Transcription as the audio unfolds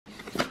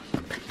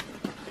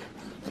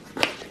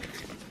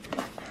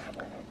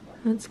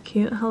That's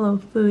cute. Hello,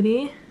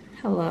 Foodie.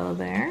 Hello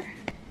there.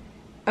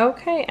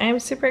 Okay, I'm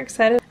super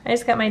excited. I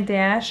just got my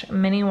Dash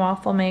mini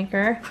waffle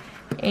maker,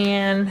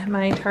 and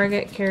my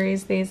Target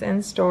carries these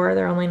in store.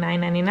 They're only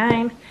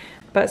 $9.99.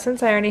 But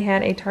since I already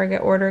had a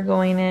Target order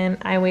going in,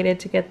 I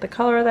waited to get the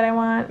color that I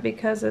want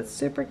because it's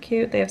super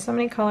cute. They have so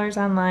many colors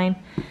online.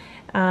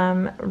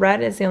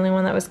 Red is the only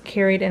one that was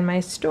carried in my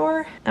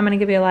store. I'm going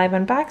to give you a live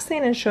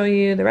unboxing and show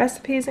you the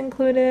recipes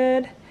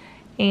included,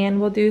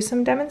 and we'll do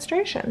some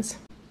demonstrations.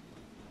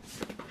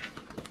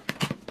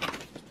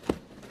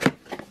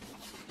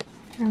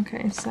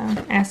 Okay, so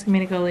asking me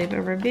to go leave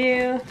a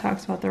review,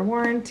 talks about their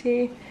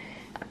warranty.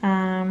 They're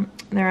on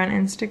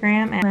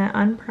Instagram, and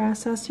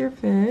unprocess your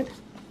food.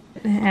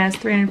 It has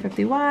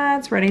 350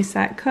 watts, ready,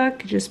 set,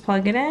 cook. You just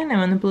plug it in,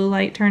 and when the blue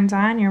light turns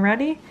on, you're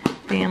ready.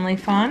 Family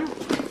fun.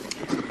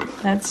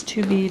 That's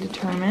to be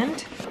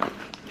determined.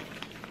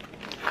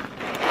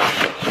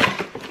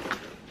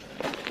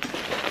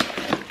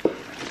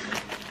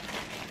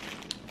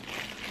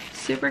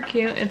 Super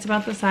cute. It's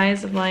about the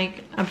size of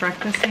like a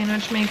breakfast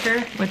sandwich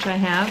maker, which I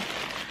have.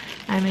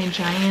 I'm a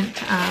giant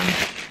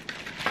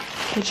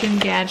kitchen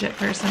gadget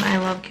person. I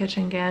love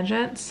kitchen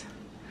gadgets.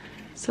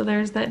 So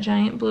there's that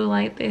giant blue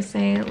light they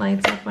say it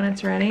lights up when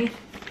it's ready.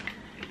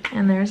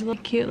 And there's a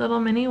little cute little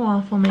mini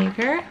waffle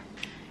maker.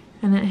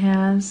 And it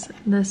has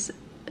this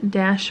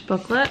Dash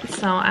booklet,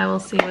 so I will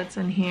see what's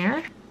in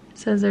here. It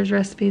says there's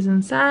recipes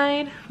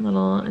inside,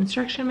 little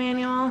instruction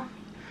manual,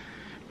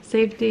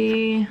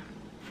 safety,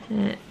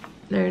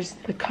 there's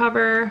the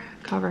cover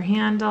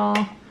handle,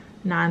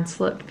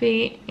 non-slip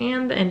feet,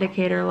 and the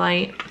indicator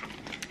light,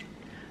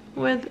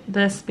 with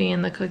this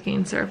being the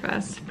cooking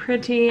surface.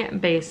 Pretty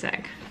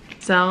basic.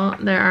 So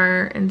there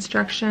are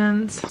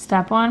instructions.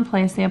 Step 1,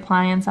 place the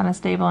appliance on a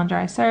stable and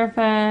dry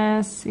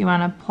surface. You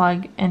want to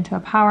plug into a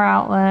power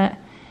outlet.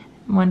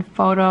 When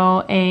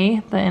photo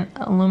A that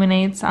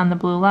illuminates on the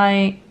blue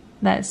light,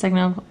 that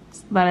signals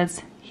that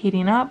it's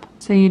heating up.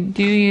 So you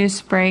do use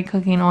spray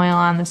cooking oil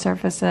on the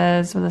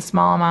surfaces with a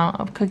small amount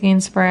of cooking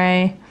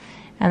spray,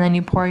 and then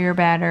you pour your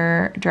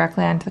batter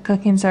directly onto the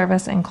cooking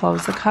surface and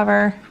close the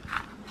cover.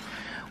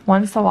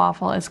 Once the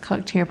waffle is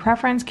cooked to your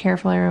preference,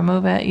 carefully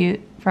remove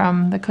it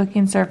from the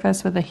cooking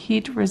surface with a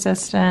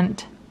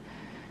heat-resistant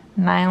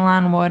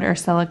nylon, wood, or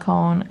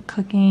silicone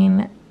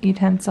cooking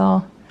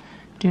utensil.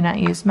 Do not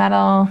use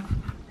metal.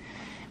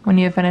 When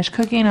you have finished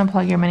cooking,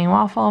 unplug your mini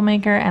waffle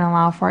maker and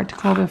allow for it to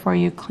cool before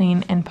you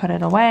clean and put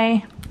it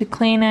away. To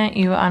clean it,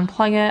 you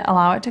unplug it,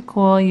 allow it to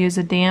cool, use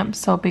a damp,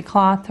 soapy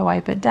cloth to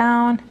wipe it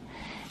down.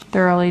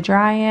 Thoroughly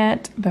dry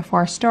it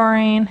before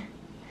storing.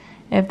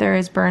 If there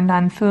is burned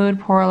on food,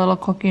 pour a little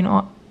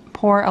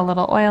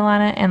oil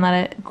on it and let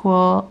it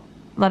cool.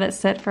 Let it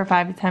sit for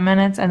 5 to 10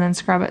 minutes and then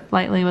scrub it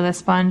lightly with a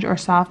sponge or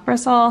soft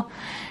bristle.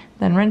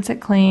 Then rinse it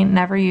clean.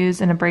 Never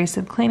use an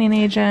abrasive cleaning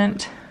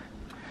agent.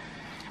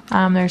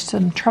 There's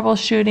some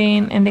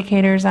troubleshooting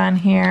indicators on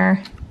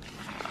here.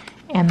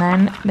 And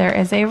then there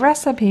is a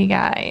recipe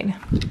guide.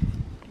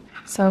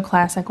 So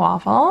classic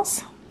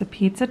waffles. The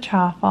pizza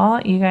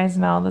chaffle. You guys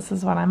know this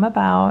is what I'm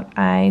about.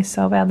 I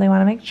so badly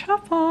want to make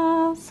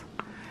chaffles.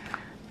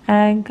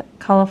 Egg,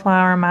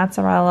 cauliflower,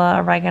 mozzarella,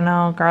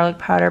 oregano, garlic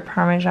powder,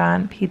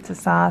 parmesan, pizza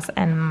sauce,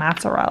 and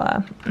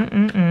mozzarella.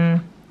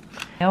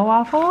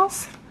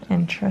 Waffles.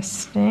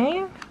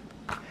 Interesting.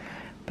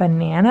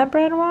 Banana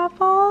bread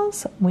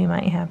waffles. We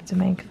might have to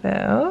make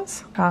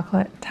those.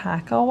 Chocolate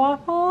taco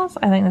waffles.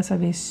 I think this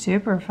would be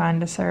super fun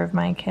to serve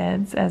my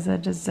kids as a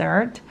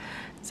dessert.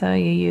 So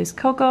you use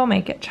cocoa,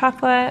 make it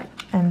chocolate,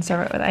 and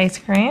serve it with ice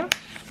cream.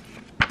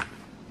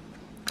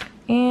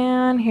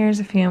 And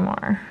here's a few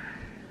more.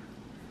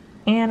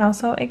 And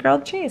also a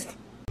grilled cheese.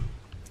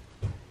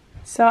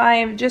 So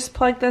I've just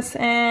plugged this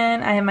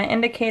in. I have my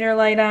indicator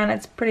light on.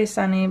 It's pretty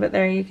sunny, but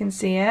there you can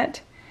see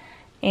it.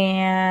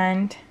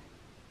 And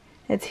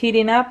it's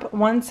heating up.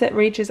 Once it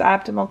reaches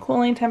optimal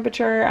cooling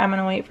temperature, I'm going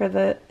to wait for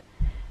the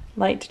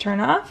light to turn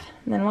off,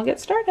 and then we'll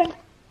get started.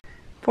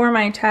 For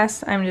my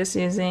test, I'm just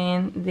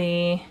using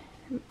the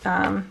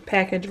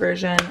package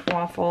version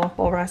waffle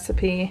full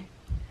recipe.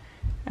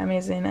 I'm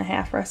using a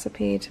half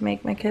recipe to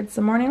make my kids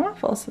some morning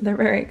waffles. They're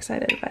very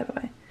excited, by the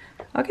way.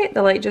 Okay,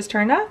 the light just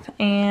turned off,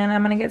 and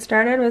I'm going to get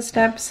started with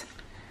steps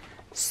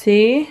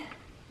C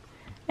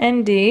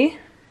and D,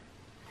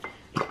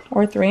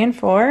 or 3 and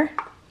 4.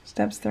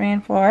 Steps 3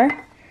 and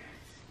 4.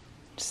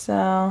 So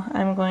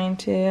I'm going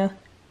to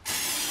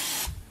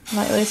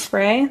lightly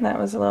spray. That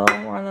was a little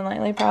more than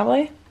lightly,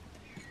 probably.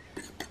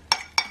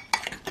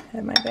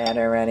 Have my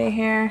batter ready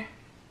here.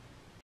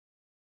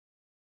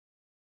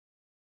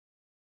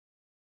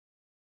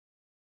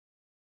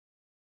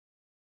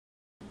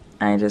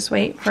 I just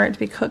wait for it to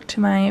be cooked to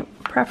my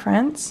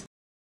preference.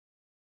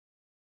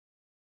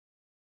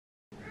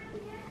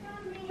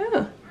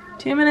 Ooh,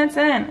 2 minutes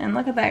in, and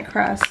look at that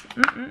crust.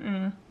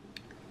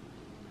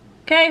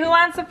 Okay, who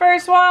wants the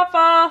first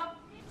waffle?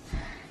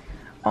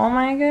 Oh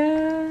my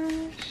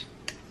gosh.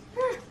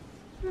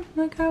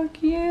 Look how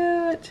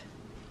cute.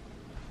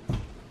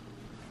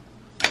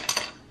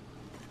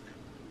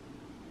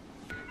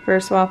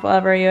 First waffle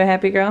ever. Are you a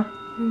happy girl?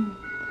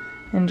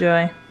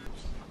 Enjoy.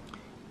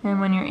 And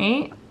when you're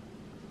 8,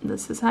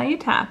 this is how you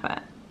tap it.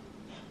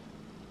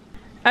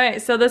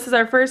 Alright, so this is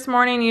our first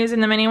morning using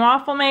the mini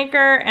waffle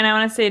maker, and I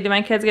want to see, do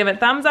my kids give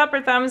it thumbs up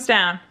or thumbs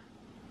down?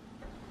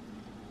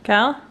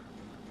 Kel?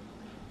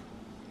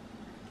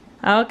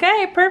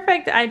 Okay,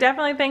 perfect. I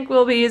definitely think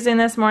we'll be using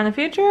this more in the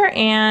future,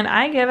 and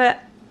I give it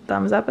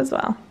thumbs up as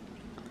well.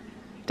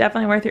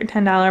 Definitely worth your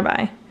 $10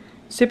 buy.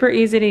 Super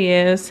easy to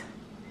use.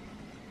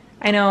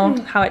 I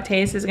know how it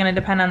tastes is going to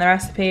depend on the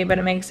recipe, but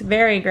it makes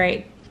very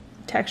great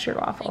textured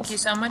waffles. Thank you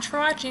so much for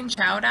watching.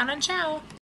 Chow down and chow.